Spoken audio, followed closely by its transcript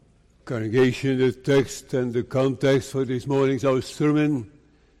Congregation, the text and the context for this morning's our sermon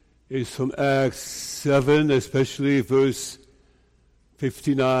is from Acts 7, especially verse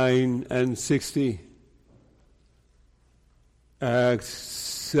 59 and 60. Acts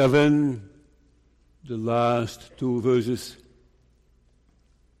 7, the last two verses.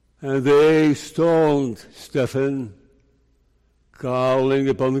 And they stoned Stephen, calling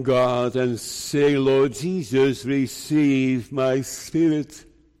upon God and saying, Lord Jesus, receive my spirit.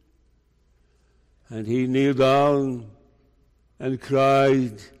 And he kneeled down and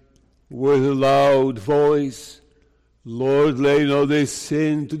cried with a loud voice, Lord, lay not this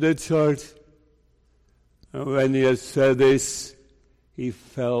sin to the charge. And when he had said this, he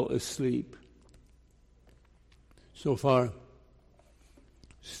fell asleep. So far,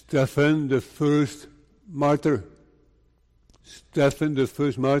 Stephen, the first martyr. Stephen, the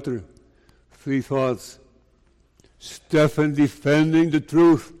first martyr. Three thoughts. Stephen defending the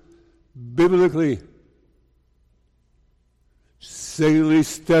truth biblically. Secondly,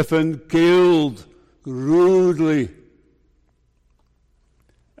 Stephen killed rudely.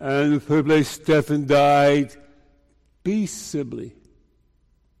 And thirdly, Stephen died peaceably.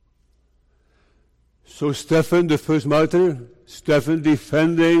 So Stephen, the first martyr, Stephen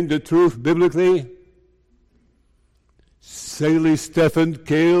defending the truth biblically. Secondly, Stephen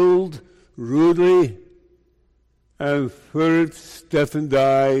killed rudely. And third, Stephen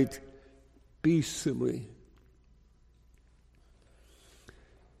died peaceably.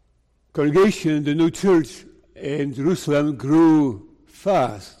 Congregation, the new church in Jerusalem grew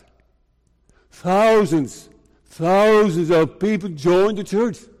fast. Thousands of people joined the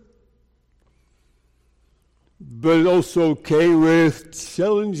church. But it also came with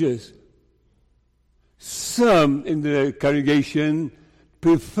challenges. Some in the congregation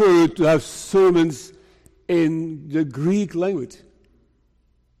preferred to have sermons in the Greek language.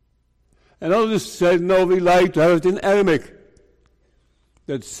 And others said, no, we like to have it in Aramaic.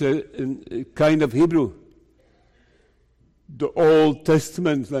 That's a kind of Hebrew, the Old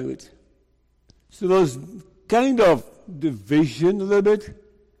Testament language. So there was kind of division a little bit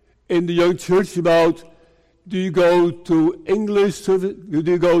in the young church about, do you go to English service,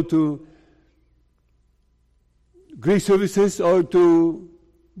 do you go to Greek services or to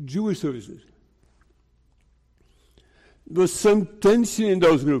Jewish services? There was some tension in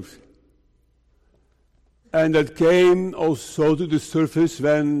those groups. And that came also to the surface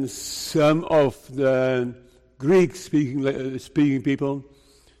when some of the Greek-speaking people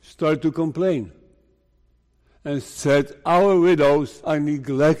started to complain and said, our widows are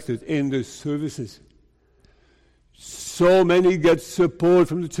neglected in the services. So many get support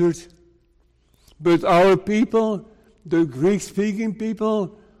from the church. But our people, the Greek-speaking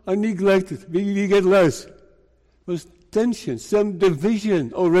people, are neglected. We get less. There was tension, some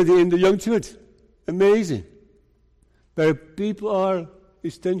division already in the young church. Amazing. Where people are,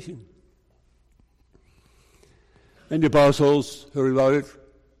 is tension. And the apostles heard about it.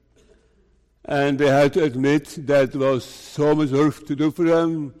 And they had to admit that there was so much work to do for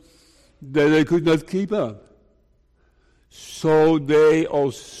them that they could not keep up. So they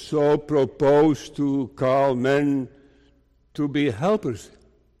also proposed to call men to be helpers,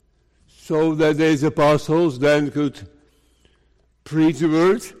 so that these apostles then could preach the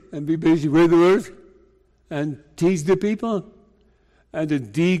word and be busy with the word and teach the people. And the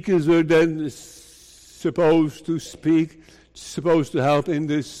deacons were then supposed to speak, supposed to help in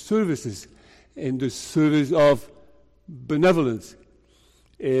the services, in the service of benevolence,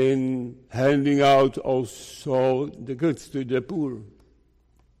 in handing out also the goods to the poor.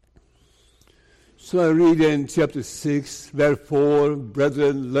 So I read in chapter 6, wherefore,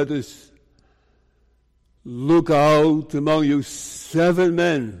 brethren, let us look out among you 7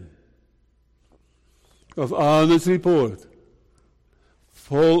 men of honest report,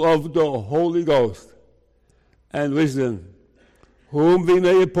 full of the Holy Ghost and wisdom, whom we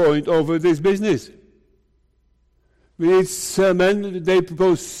may appoint over this business. We need 7 men, they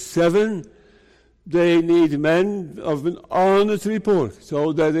propose 7. They need men of an honest report,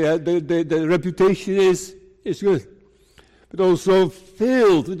 so that their reputation is good. But also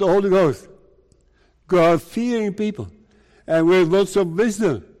filled with the Holy Ghost, God-fearing people, and with lots of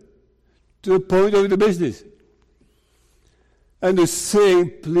wisdom to appoint over the business. And the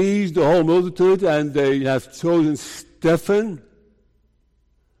saying pleased the whole multitude, and they have chosen Stephen,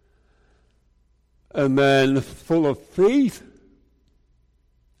 a man full of faith,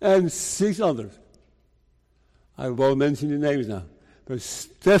 and 6 others. I won't mention the names now, but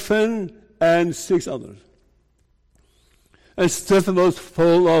Stephen and 6 others. And Stephen was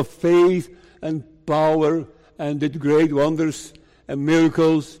full of faith and power and did great wonders and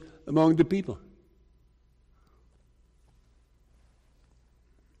miracles among the people.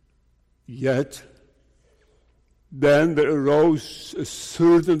 Yet, then there arose a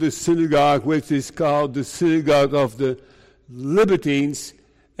certain the synagogue, which is called the synagogue of the Libertines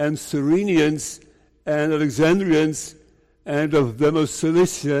and Cyrenians and Alexandrians and of them of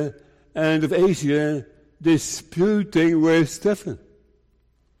Cilicia and of Asia, disputing with Stephen.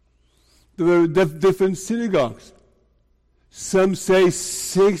 There were different synagogues. Some say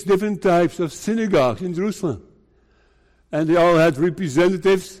 6 different types of synagogues in Jerusalem. And they all had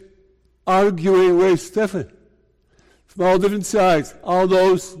representatives arguing with Stephen from all different sides. All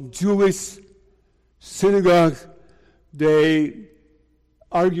those Jewish synagogues, they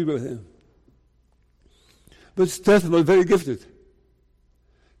argued with him. But Stephen was very gifted.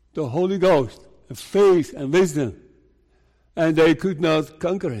 The Holy Ghost, and faith and wisdom, and they could not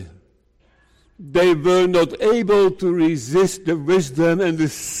conquer him. They were not able to resist the wisdom and the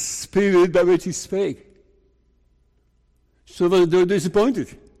spirit by which he spake. So they were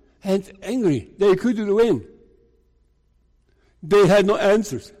disappointed and angry. They couldn't win. They had no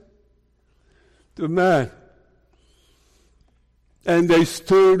answers. The man. And they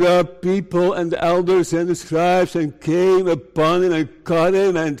stirred up people and the elders and the scribes and came upon him and caught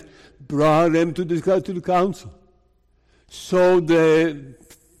him and brought him to the council. So the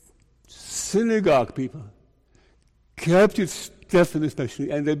synagogue people captured Stephen especially,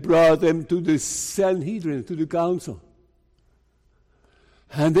 and they brought him to the Sanhedrin, to the council.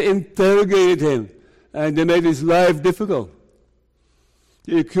 And they interrogated him, and they made his life difficult.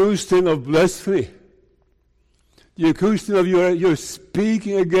 They accused him of blasphemy. They accused him of you're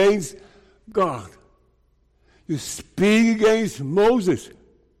speaking against God. You speak against Moses.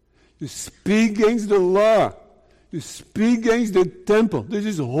 You speak against the law. You speak against the temple. This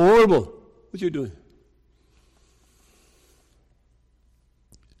is horrible, what you're doing.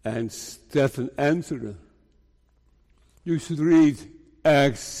 And Stephen answered them. You should read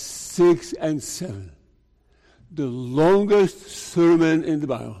Acts 6 and 7. The longest sermon in the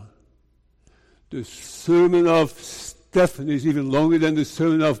Bible. The sermon of Stephen is even longer than the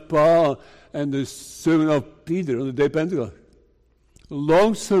sermon of Paul and the sermon of Peter on the day of Pentecost. A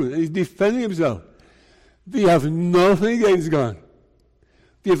long sermon, and he's defending himself. We have nothing against God.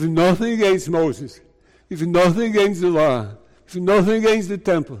 We have nothing against Moses. We have nothing against the law. We have nothing against the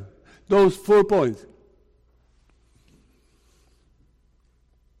temple. Those 4 points.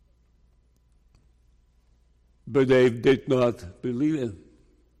 But they did not believe him.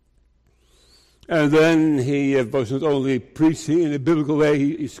 And then he was not only preaching in a biblical way,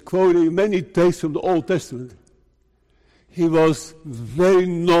 he is quoting many texts from the Old Testament. He was very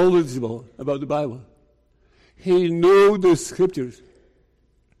knowledgeable about the Bible. He knew the scriptures.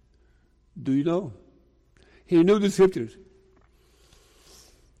 Do you know? He knew the scriptures.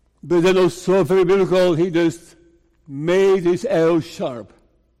 But then also very biblical, he just made his arrow sharp.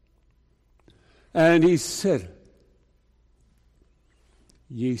 And he said,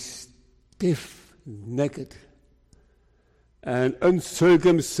 ye stiff-necked and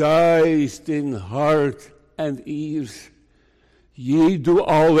uncircumcised in heart and ears, ye do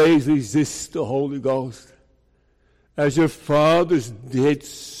always resist the Holy Ghost. As your fathers did,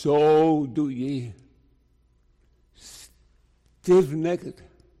 so do ye. Stiff-necked.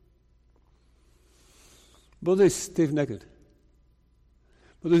 What is stiff-necked?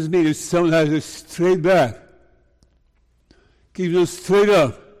 What does it mean? If someone has a straight back, keeps it straight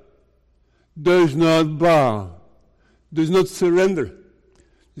up, does not bow, does not surrender.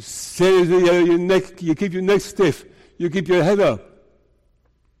 Says your neck, you keep your neck stiff, you keep your head up.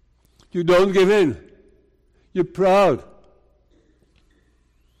 You don't give in. You're proud.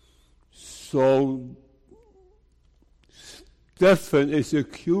 So Stephen is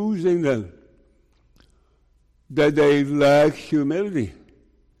accusing them that they lack humility,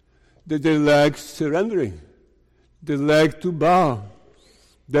 that they lack surrendering, they lack to bow,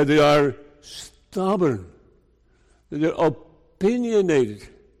 that they are stubborn, that they're opinionated,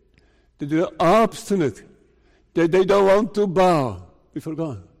 that they're obstinate, that they don't want to bow before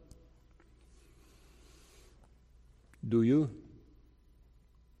God. Do you?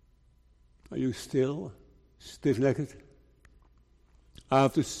 Are you still stiff-necked?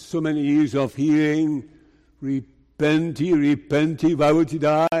 After so many years of hearing, repent ye, why would you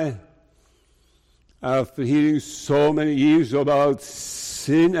die? After hearing so many years about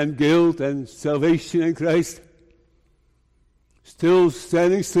sin and guilt and salvation in Christ, still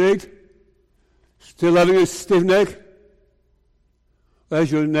standing straight, still having a stiff neck? Or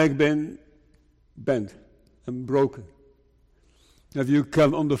has your neck been bent and broken? Have you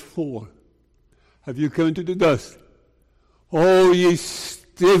come on the floor? Have you come into the dust? Oh, ye stiff-necked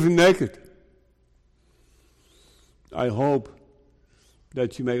stiff-necked. I hope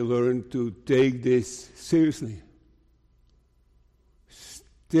that you may learn to take this seriously.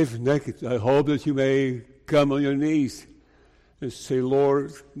 Stiff-necked. I hope that you may come on your knees and say,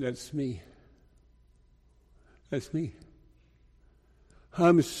 Lord, that's me. That's me.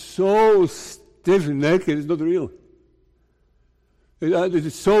 I'm so stiff-necked, it's not real. It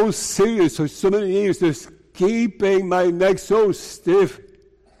is so serious for so many years, just keeping my neck so stiff.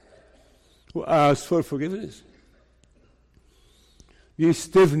 Who ask for forgiveness? Ye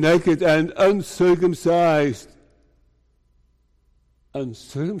stiff-necked and uncircumcised.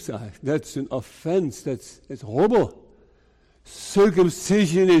 Uncircumcised, that's an offense, that's horrible.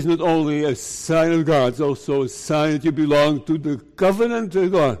 Circumcision is not only a sign of God, it's also a sign that you belong to the covenant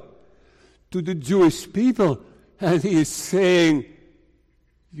of God, to the Jewish people. And he is saying,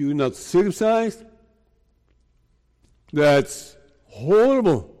 you're not circumcised? That's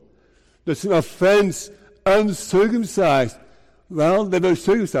horrible. That's an offense, uncircumcised. Well, they were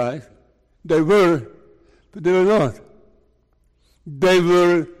circumcised. They were, but they were not. They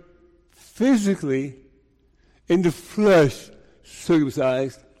were physically, in the flesh,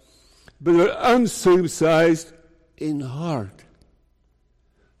 circumcised, but they were uncircumcised in heart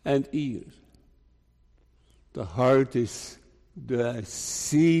and ears. The heart is the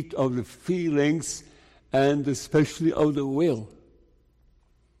seat of the feelings and especially of the will.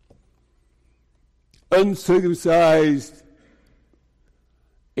 Uncircumcised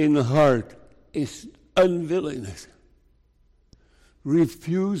in the heart is unwillingness,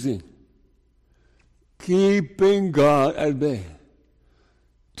 refusing, keeping God at bay,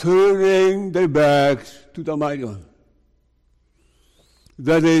 turning their backs to the Almighty One.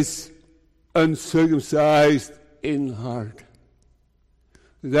 That is uncircumcised in heart.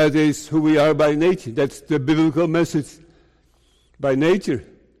 That is who we are by nature. That's the biblical message. By nature,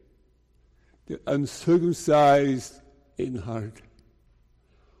 the uncircumcised in heart.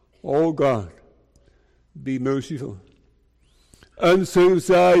 Oh God, be merciful.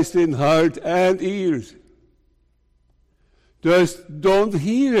 Uncircumcised in heart and ears. Just don't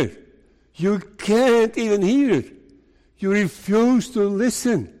hear it. You can't even hear it. You refuse to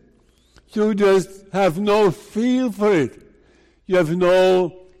listen. You just have no feel for it. You have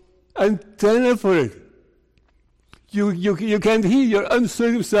no antenna for it. You can't hear. You're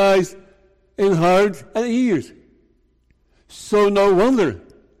uncircumcised in heart and ears. So no wonder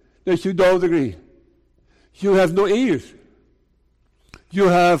that you don't agree. You have no ears. You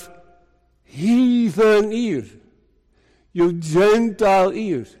have heathen ears. You Gentile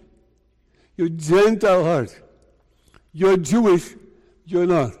ears. You Gentile heart. You're Jewish. You're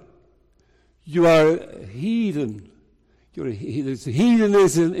not. You are heathen. There's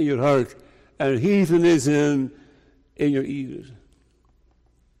heathenism in your heart and heathenism in your ears.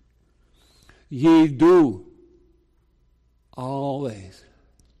 Ye do always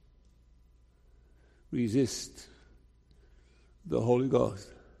resist the Holy Ghost.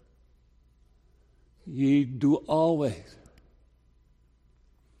 Ye do always,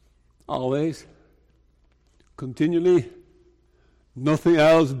 continually, nothing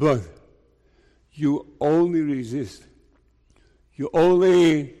else but. You only resist. You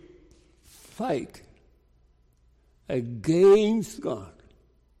only fight against God.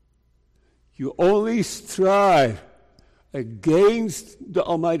 You only strive against the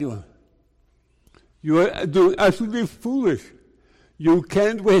Almighty One. You are doing absolutely foolish. You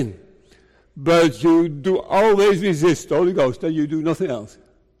can't win. But you do always resist the Holy Ghost, and you do nothing else.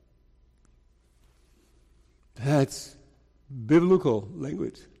 That's biblical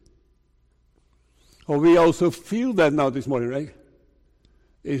language. Oh, we also feel that now this morning, right?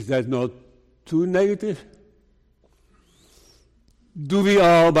 Is that not too negative? Do we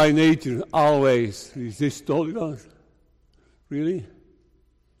all by nature always resist the Holy Ghost? Really?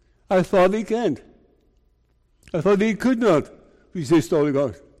 I thought we can't. I thought we could not resist the Holy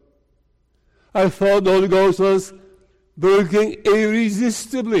Ghost. I thought the Holy Ghost was working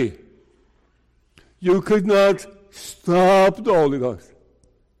irresistibly. You could not stop the Holy Ghost.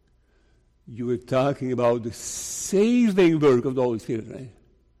 You were talking about the saving work of the Holy Spirit, right?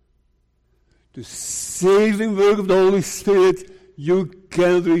 The saving work of the Holy Spirit, you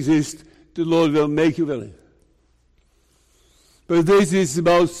cannot resist. The Lord will make you willing. But this is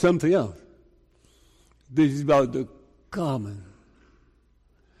about something else. This is about the common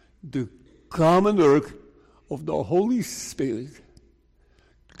work of the Holy Spirit,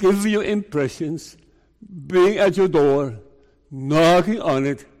 giving you impressions, being at your door, knocking on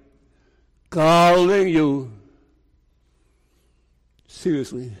it, calling you.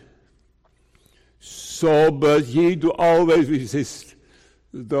 Seriously. So, but ye do always resist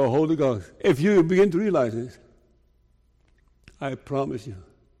the Holy Ghost. If you begin to realize it, I promise you,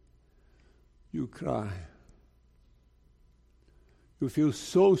 you cry. You feel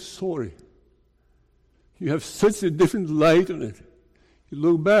so sorry. You have such a different light on it. You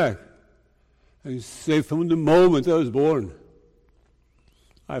look back and you say, from the moment I was born,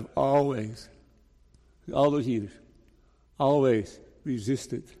 I've always, all those years, always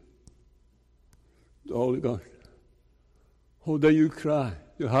resisted the Holy Ghost. Oh, then you cry.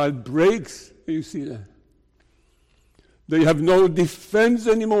 Your heart breaks when you see that. Then you have no defense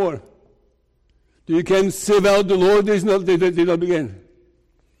anymore. You can say, well, the Lord did not begin.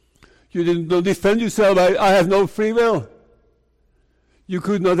 You did not defend yourself. I have no free will. You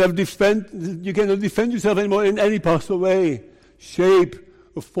could not have you cannot defend yourself anymore in any possible way, shape,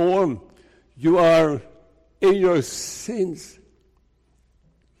 or form. You are in your sins,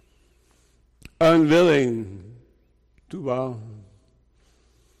 unwilling to bow.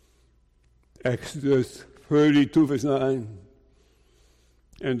 Exodus 32, verse 9.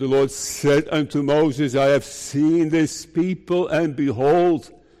 And the Lord said unto Moses, I have seen this people, and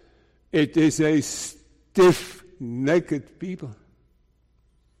behold, it is a stiff-necked people.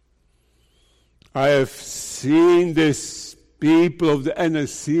 I have seen this people of the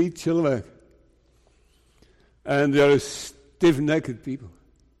NSC, children, and they are stiff-necked people,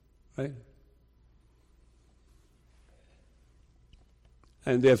 right?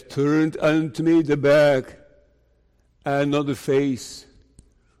 And they have turned unto me the back and not the face.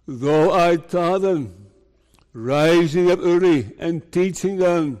 Though I taught them, rising up early and teaching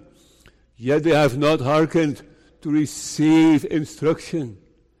them, yet they have not hearkened to receive instruction.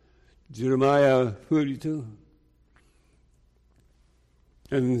 Jeremiah 32.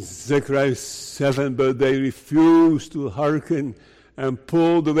 And Zechariah 7, but they refused to hearken and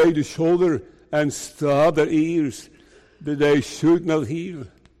pulled away the shoulder and stopped their ears, that they should not hear.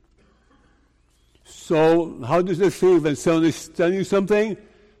 So, how does it feel when someone is telling you something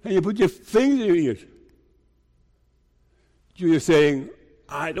and you put your finger in your ear? You're saying,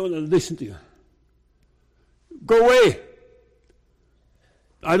 I don't want to listen to you. Go away.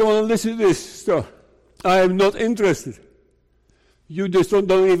 I don't want to listen to this stuff. I am not interested. You just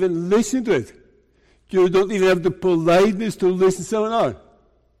don't even listen to it. You don't even have the politeness to listen to someone else.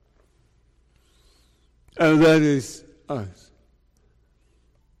 And that is us.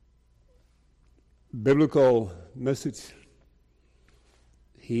 Biblical message.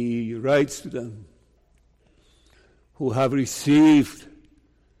 He writes to them who have received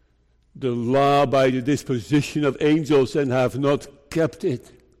the law by the disposition of angels and have not kept it.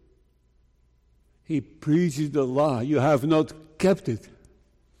 He preaches the law. You have not kept it.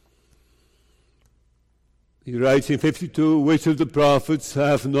 He writes in 52, which of the prophets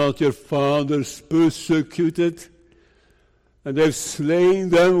have not your fathers persecuted? And they have slain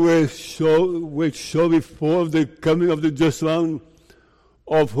them which show before the coming of the just one,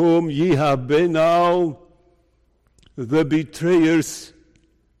 of whom ye have been now the betrayers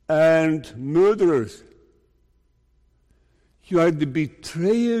and murderers. You are the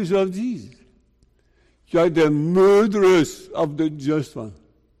betrayers of Jesus. You are the murderers of the just one.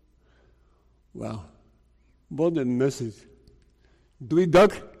 Wow. What a message. Do we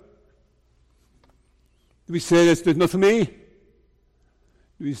duck? Do we say that's not for me?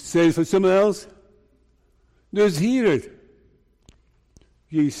 Do we say it for someone else? Just hear it.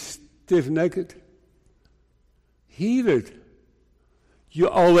 Ye stiff-necked. Hear it. You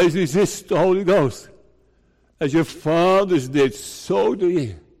always resist the Holy Ghost. As your fathers did, so do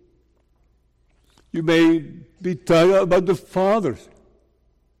ye. You may be tired about the fathers.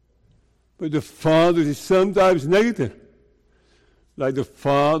 But the fathers is sometimes negative. Like the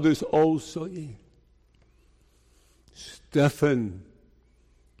fathers also ye. Stephen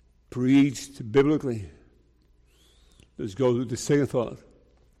preached biblically. Let's go to the second thought.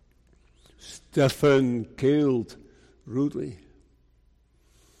 Stephen killed rudely.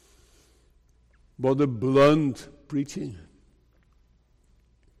 What a blunt preaching.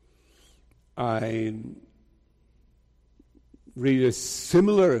 I read a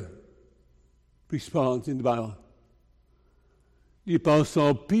similar response in the Bible. The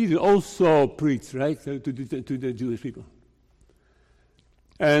Apostle Peter also preached, right, to the Jewish people.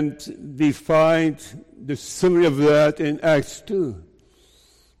 And we find the summary of that in Acts 2.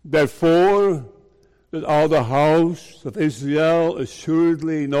 Therefore, that all the house of Israel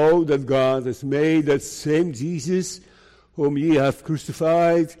assuredly know that God has made that same Jesus, whom ye have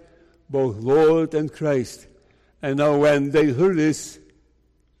crucified, both Lord and Christ. And now when they heard this,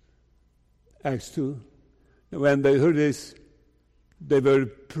 Acts 2, when they heard this, they were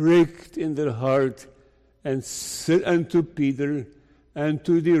pricked in their heart and said unto Peter and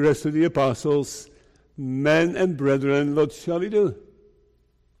to the rest of the apostles, Men and brethren, what shall we do?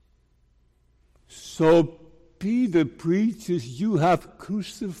 So Peter preaches, you have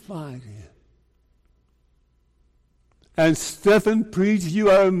crucified him. And Stephen preached, you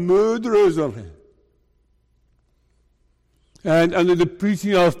are murderers of him. And under the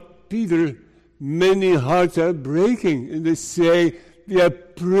preaching of Peter, many hearts are breaking, and they say they are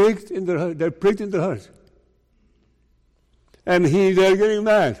pricked in their heart. They're pricked in their heart. And they're getting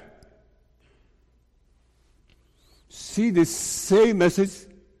mad. See, the same message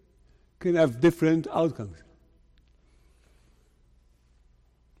can have different outcomes.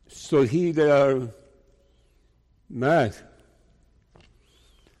 So they are mad.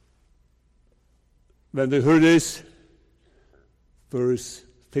 When they heard this, verse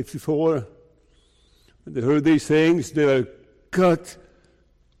 54, when they heard these things, they were cut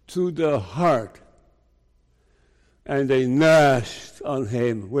to the heart, and they gnashed on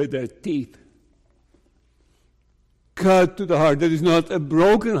him with their teeth. Cut to the heart. That is not a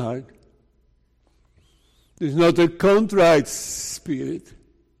broken heart. It is not a contrite spirit.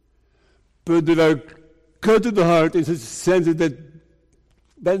 But they were cut to the heart in such a sense that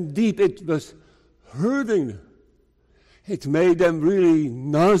went deep. It was hurting them. It made them really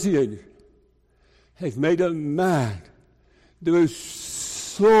nauseated. It made them mad. They were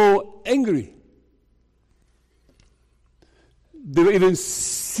so angry. They were even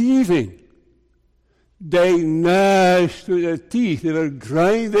seething. They gnashed with their teeth. They were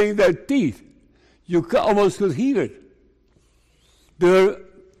grinding their teeth. You almost could hear it. They were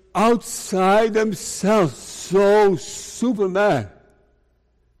outside themselves, so super mad.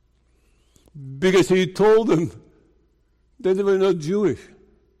 Because he told them that they were not Jewish,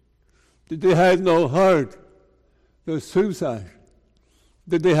 that they had no heart, they were suicide,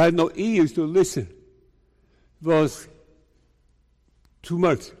 that they had no ears to listen. It was too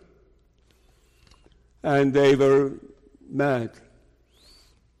much. And they were mad.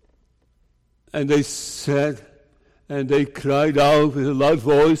 And they said, and they cried out with a loud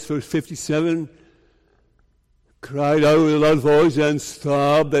voice, verse 57, cried out with a loud voice and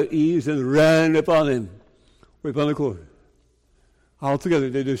stopped their ears and ran upon him with one accord. Altogether,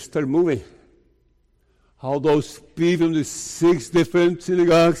 they just started moving. All those people from the 6 different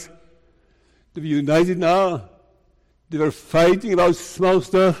synagogues, they were united now. They were fighting about small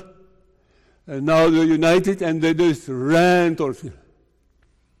stuff, and now they're united, and they just ran towards him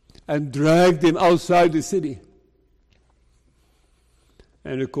and dragged him outside the city.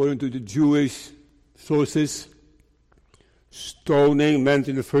 And according to the Jewish sources, stoning meant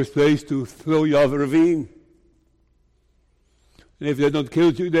in the first place to throw you off a ravine. And if they don't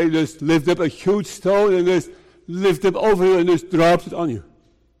kill you, they just lift up a huge stone and just lift it over you and just drops it on you.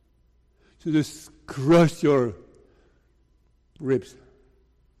 So just crush your ribs.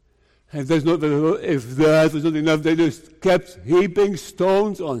 And if that was not enough, they just kept heaping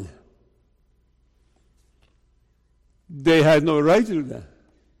stones on you. They had no right to do that.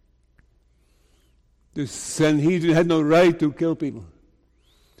 The Sanhedrin had no right to kill people.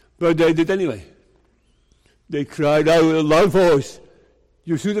 But they did anyway. They cried out with a loud voice.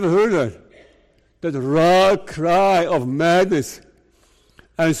 You should have heard that raw cry of madness,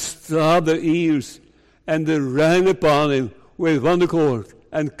 and stopped their ears, and they ran upon him with one accord,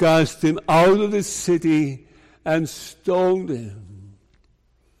 and cast him out of the city, and stoned him.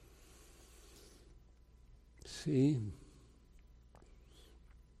 See?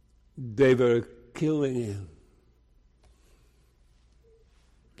 They were killing him.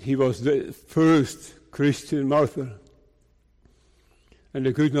 He was the first Christian martyr, and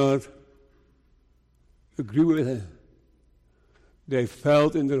they could not agree with him. They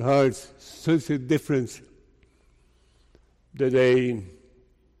felt in their hearts such a difference that they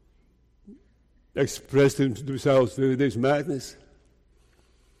expressed themselves with this madness.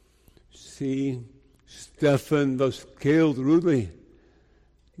 See, Stephen was killed rudely,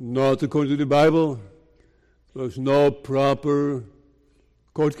 not according to the Bible. There was no proper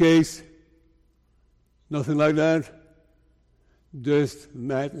court case, nothing like that, just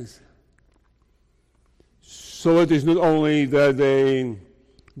madness. So it is not only that they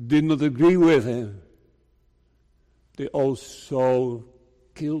did not agree with him, they also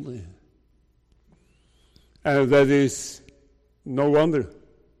killed him. And that is no wonder,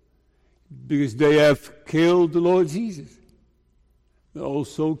 because they have killed the Lord Jesus. They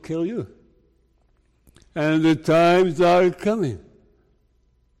also kill you. And the times are coming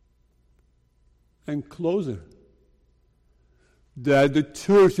and closer that the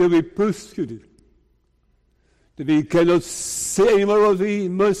church will be persecuted, that we cannot say anymore what we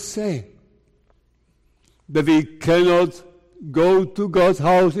must say, that we cannot go to God's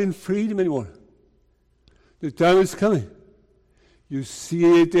house in freedom anymore. The time is coming. You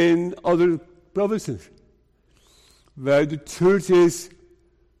see it in other provinces where the church is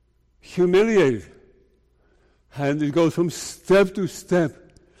humiliated. And it goes from step to step.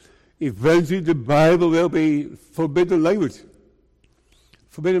 Eventually the Bible will be forbidden language,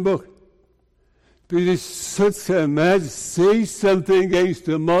 forbidden book. But it is such a mess. Say something against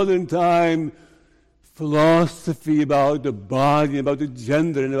the modern time philosophy about the body, about the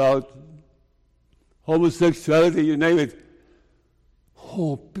gender, and about homosexuality, you name it.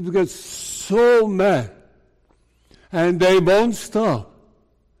 Oh, people get so mad. And they won't stop.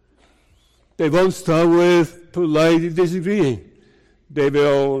 They won't stop with politely disagreeing. They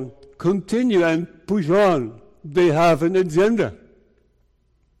will continue and push on. They have an agenda.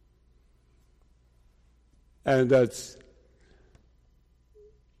 And that's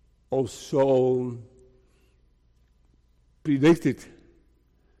also predicted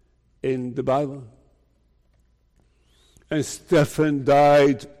in the Bible. And Stephen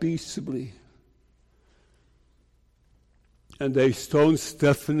died peaceably. And they stoned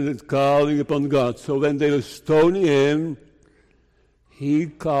Stephen and calling upon God. So when they were stoning him, he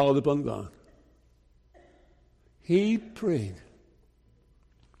called upon God. He prayed.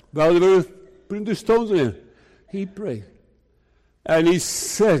 While they were putting the stones on him, he prayed. And he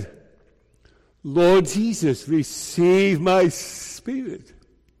said, Lord Jesus, receive my spirit.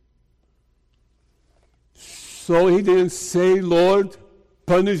 So he didn't say, Lord,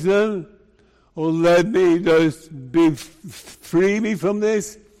 punish them, or let me just free me from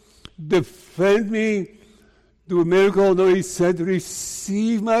this, defend me, do a miracle. No, he said,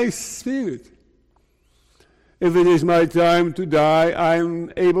 receive my spirit. If it is my time to die,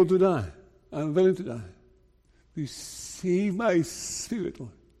 I'm able to die. I'm willing to die. Receive my spirit,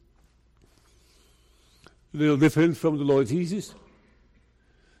 Lord. A little different from the Lord Jesus.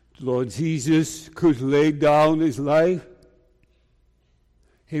 The Lord Jesus could lay down his life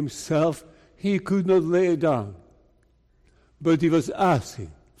himself. He could not lay it down. But he was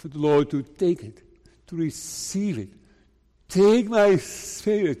asking for the Lord to take it, to receive it. Take my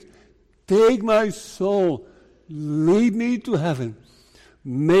spirit, take my soul, lead me to heaven.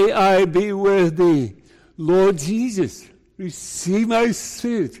 May I be with thee. Lord Jesus, receive my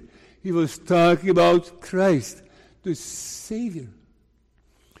spirit. He was talking about Christ, the Savior.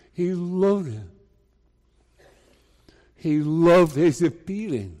 He loved him. He loved his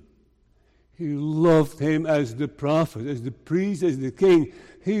appealing. He loved him as the prophet, as the priest, as the king.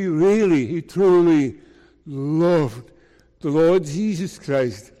 He truly loved the Lord Jesus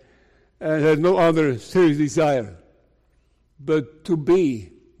Christ and had no other serious desire but to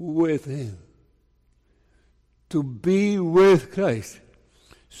be with him. To be with Christ.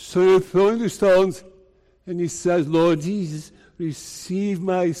 So you're throwing the stones, and he says, Lord Jesus, receive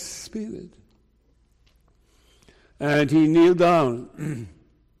my spirit. And he kneeled down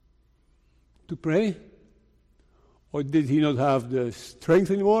to pray. Or did he not have the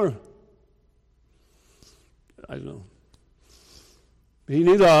strength anymore? I don't know. He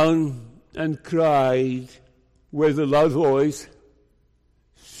kneeled down and cried with a loud voice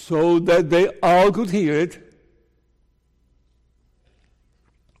so that they all could hear it.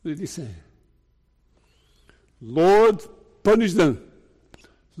 What did he say? Lord, punish them.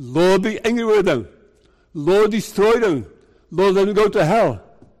 Lord, be angry with them. Lord, destroy them. Lord, let them go to hell.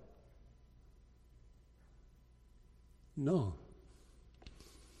 No.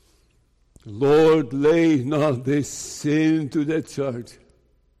 Lord, lay not this sin to their charge.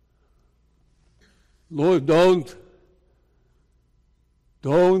 Lord, don't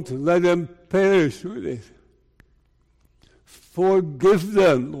let them perish with it. Forgive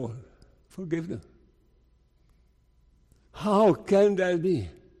them, Lord. Forgive them. How can that be?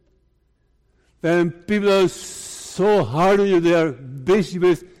 When people are so hard on you, they are busy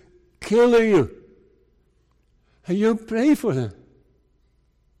with killing you. And you pray for them.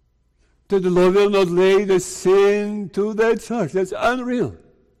 That the Lord will not lay the sin to their charge. That's unreal.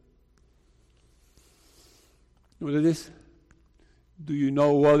 What it is? Do you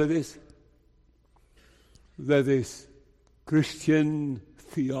know what it is? That is Christian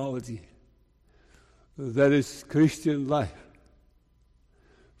theology. That is Christian life.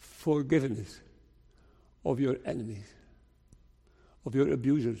 Forgiveness of your enemies, of your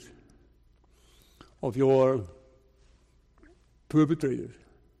abusers, of your perpetrators.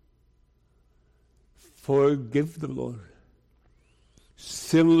 Forgive them, Lord.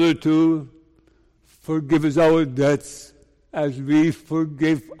 Similar to forgive us our debts as we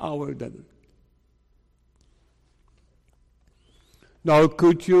forgive our debtors. Now,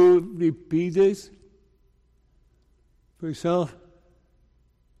 could you repeat this? for yourself?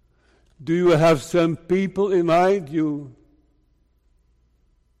 Do you have some people in mind you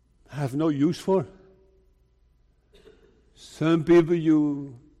have no use for? Some people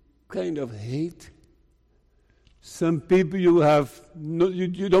you kind of hate? Some people you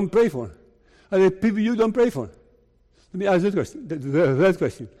don't pray for? Are there people you don't pray for? Let me ask that question. That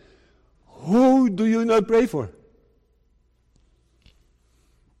question. Who do you not pray for?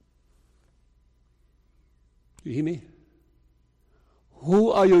 You hear me?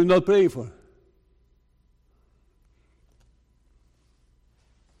 Who are you not praying for?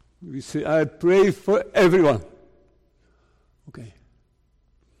 You say, I pray for everyone. Okay.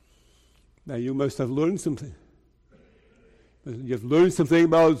 Now you must have learned something. You have learned something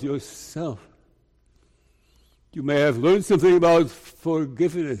about yourself. You may have learned something about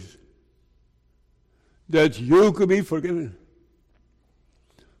forgiveness. That you could be forgiven.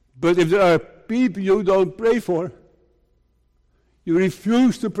 But if there are people you don't pray for, you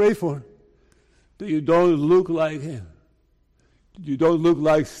refuse to pray for, then you don't look like him. You don't look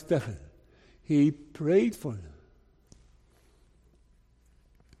like Stephen. He prayed for them.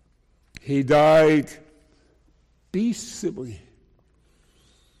 He died peaceably.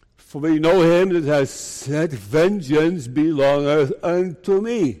 For we know him that has said, vengeance belongeth unto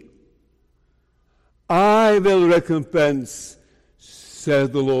me. I will recompense,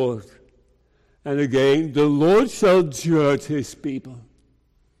 saith the Lord. And again, the Lord shall judge his people.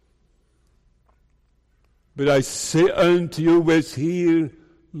 But I say unto you which hear,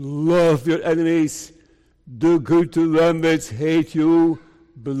 love your enemies, do good to them which hate you,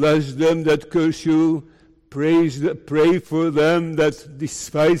 bless them that curse you, pray for them that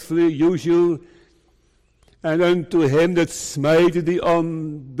despitefully use you, and unto him that smiteth thee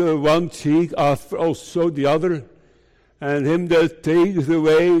on the one cheek, offer also the other, and him that taketh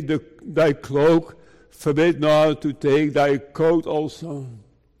away thy cloak, forbid not to take thy coat also.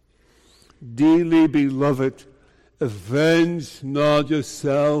 Dearly beloved, avenge not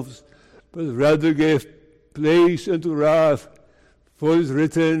yourselves, but rather give place unto wrath. For it is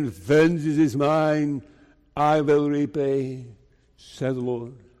written, vengeance is mine, I will repay, said the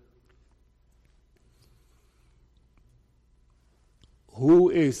Lord. Who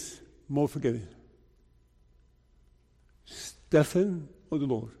is more forgiving? Stephen or the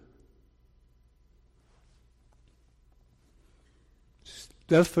Lord?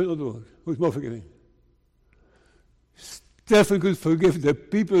 Stephen or the Lord? Who is more forgiving? Stephen could forgive the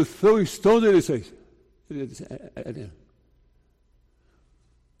people throwing stones in his face.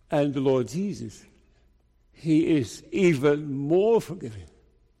 And the Lord Jesus, he is even more forgiving.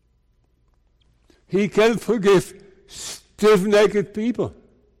 He can forgive stiff-necked people.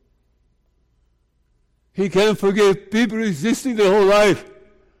 He can forgive people resisting their whole life.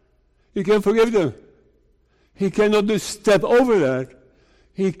 He can forgive them. He cannot just step over that.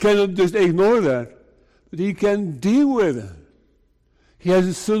 He cannot just ignore that. But he can deal with it. He has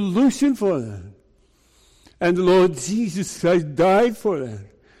a solution for that. And the Lord Jesus Christ died for that,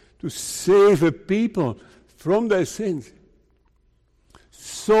 to save a people from their sins.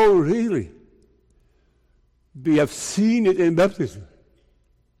 So really, we have seen it in baptism.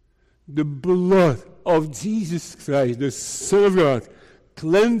 The blood of Jesus Christ, the Son of God,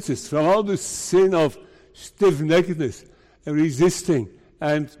 cleanses from all the sin of stiff-neckedness and resisting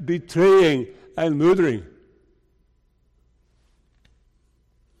and betraying and murdering.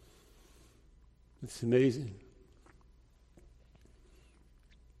 It's amazing.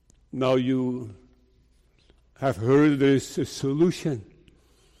 Now you have heard there is a solution,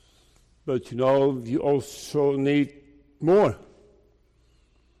 but you also need more.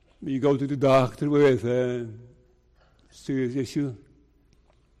 You go to the doctor with a serious issue,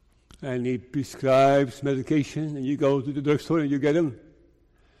 and he prescribes medication, and you go to the drugstore and you get them.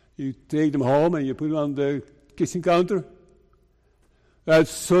 You take them home and you put them on the kitchen counter. That's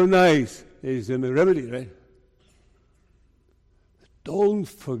so nice. It's a remedy, right? Don't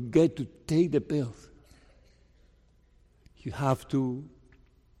forget to take the pills. You have to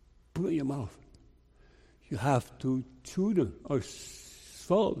put in your mouth. You have to chew them or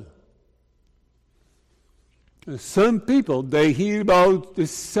swallow them. And some people, they hear about the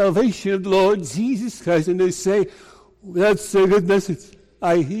salvation of the Lord Jesus Christ and they say, that's a good message.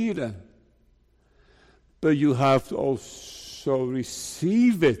 I hear that. But you have to also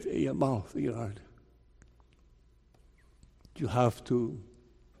receive it in your mouth, in your heart. You have to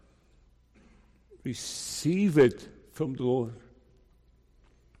receive it from the Lord.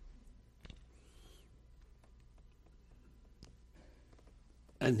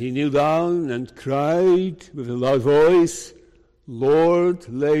 And he kneeled down and cried with a loud voice, Lord,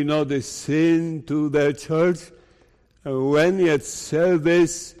 lay not this sin to their charge. And when he had said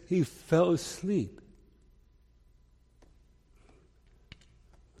this, he fell asleep.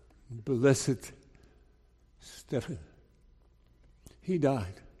 Blessed Stephen. He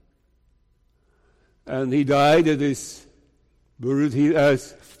died. And he died at his buried he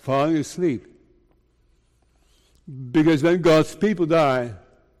as falling asleep. Because when God's people die,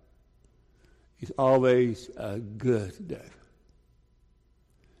 it's always a good death.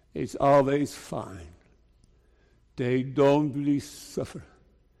 It's always fine. They don't really suffer.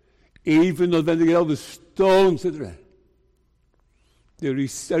 Even when they get all the stones that are they are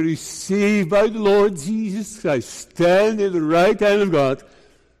received by the Lord Jesus Christ, stand in the right hand of God,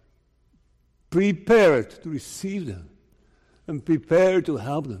 prepared to receive them and prepared to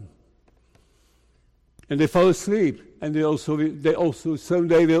help them. And they fall asleep, and they also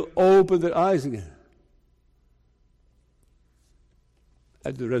someday will open their eyes again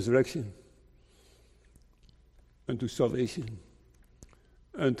at the resurrection, unto salvation,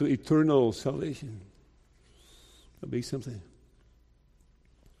 unto eternal salvation. That'll be something.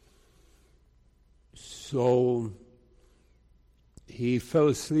 So he fell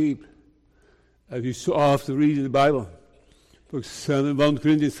asleep, as you so often read in the Bible. For example, 1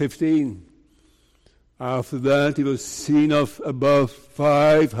 Corinthians 15. After that, he was seen of above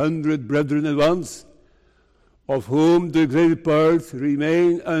 500 brethren at once, of whom the greater part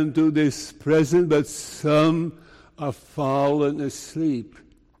remain unto this present, but some are fallen asleep.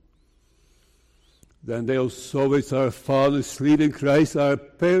 Then they also which are fallen asleep in Christ are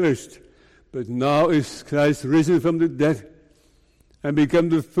perished. But now is Christ risen from the dead, and become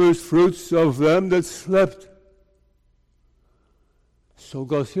the first fruits of them that slept. So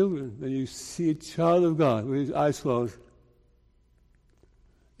God's children, when you see a child of God with his eyes closed,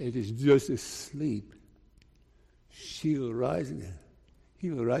 it is just asleep. She will rise again.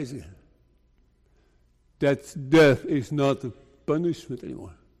 He will rise again. That death is not a punishment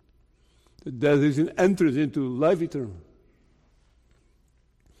anymore. The death is an entrance into life eternal.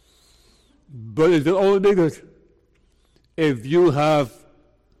 But it will only be good if you have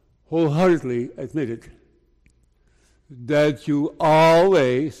wholeheartedly admitted that you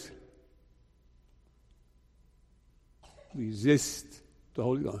always resist the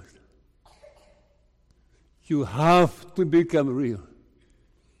Holy Ghost. You have to become real.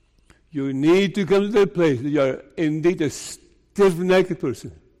 You need to come to the place that you are indeed a stiff-necked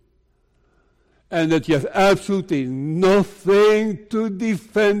person, and that you have absolutely nothing to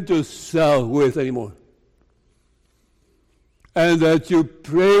defend yourself with anymore. And that you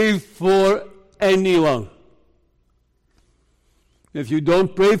pray for anyone. If you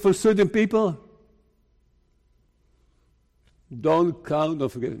don't pray for certain people, don't count on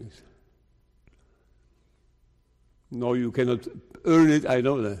forgiveness. No, you cannot earn it, I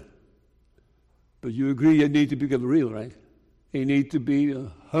know that. But you agree you need to become real, right? You need to be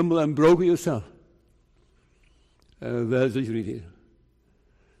humble and broken yourself. That's what you need here.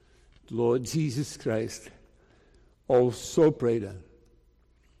 Lord Jesus Christ also pray that.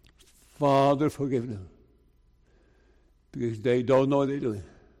 Father, forgive them, because they don't know what they're doing.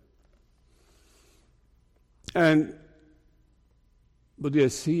 And what do you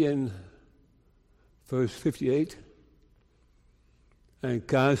see in verse 58? And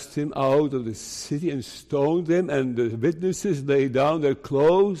cast him out of the city and stoned him, and the witnesses laid down their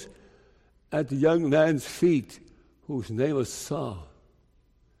clothes at the young man's feet, whose name was Saul.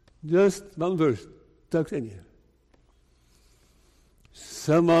 Just one verse tucked in here.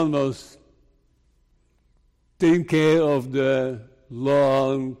 Someone was taking care of the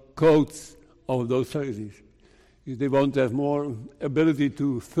long coats of those Pharisees. They want to have more ability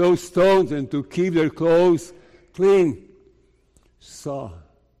to throw stones and to keep their clothes clean. Saul.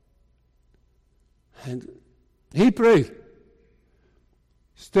 And he prayed.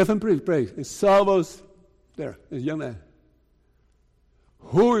 Stephen prayed. And Saul was there, a young man.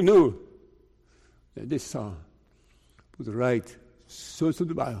 Who knew that this Saul would write source of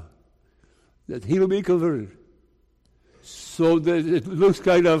the Bible, that he will be converted, so that it looks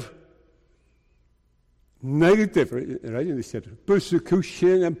kind of negative, right in this chapter.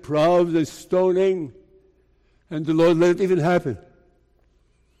 Persecution and problems and stoning, and the Lord let it even happen.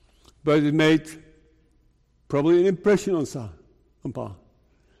 But it made probably an impression on Saul, on Paul.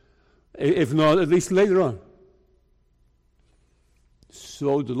 If not, at least later on.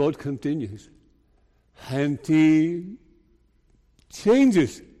 So the Lord continues, and he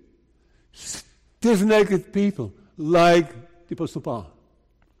changes stiff-necked people like the Apostle Paul.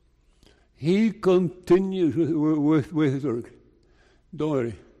 He continues with his work. Don't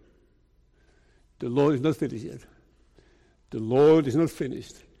worry. The Lord is not finished yet. The Lord is not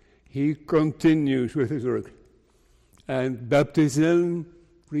finished. He continues with his work. And baptism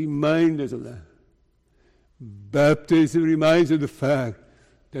reminds us of that. Baptism reminds us of the fact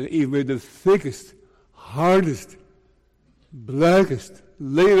that even with the thickest, hardest, blackest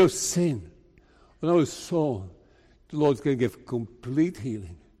layer of sin on our soul, the Lord can give complete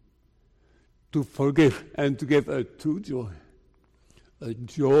healing, to forgive and to give a true joy. A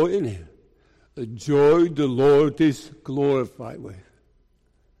joy in Him. A joy the Lord is glorified with.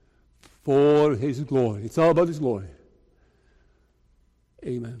 For His glory. It's all about His glory.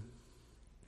 Amen.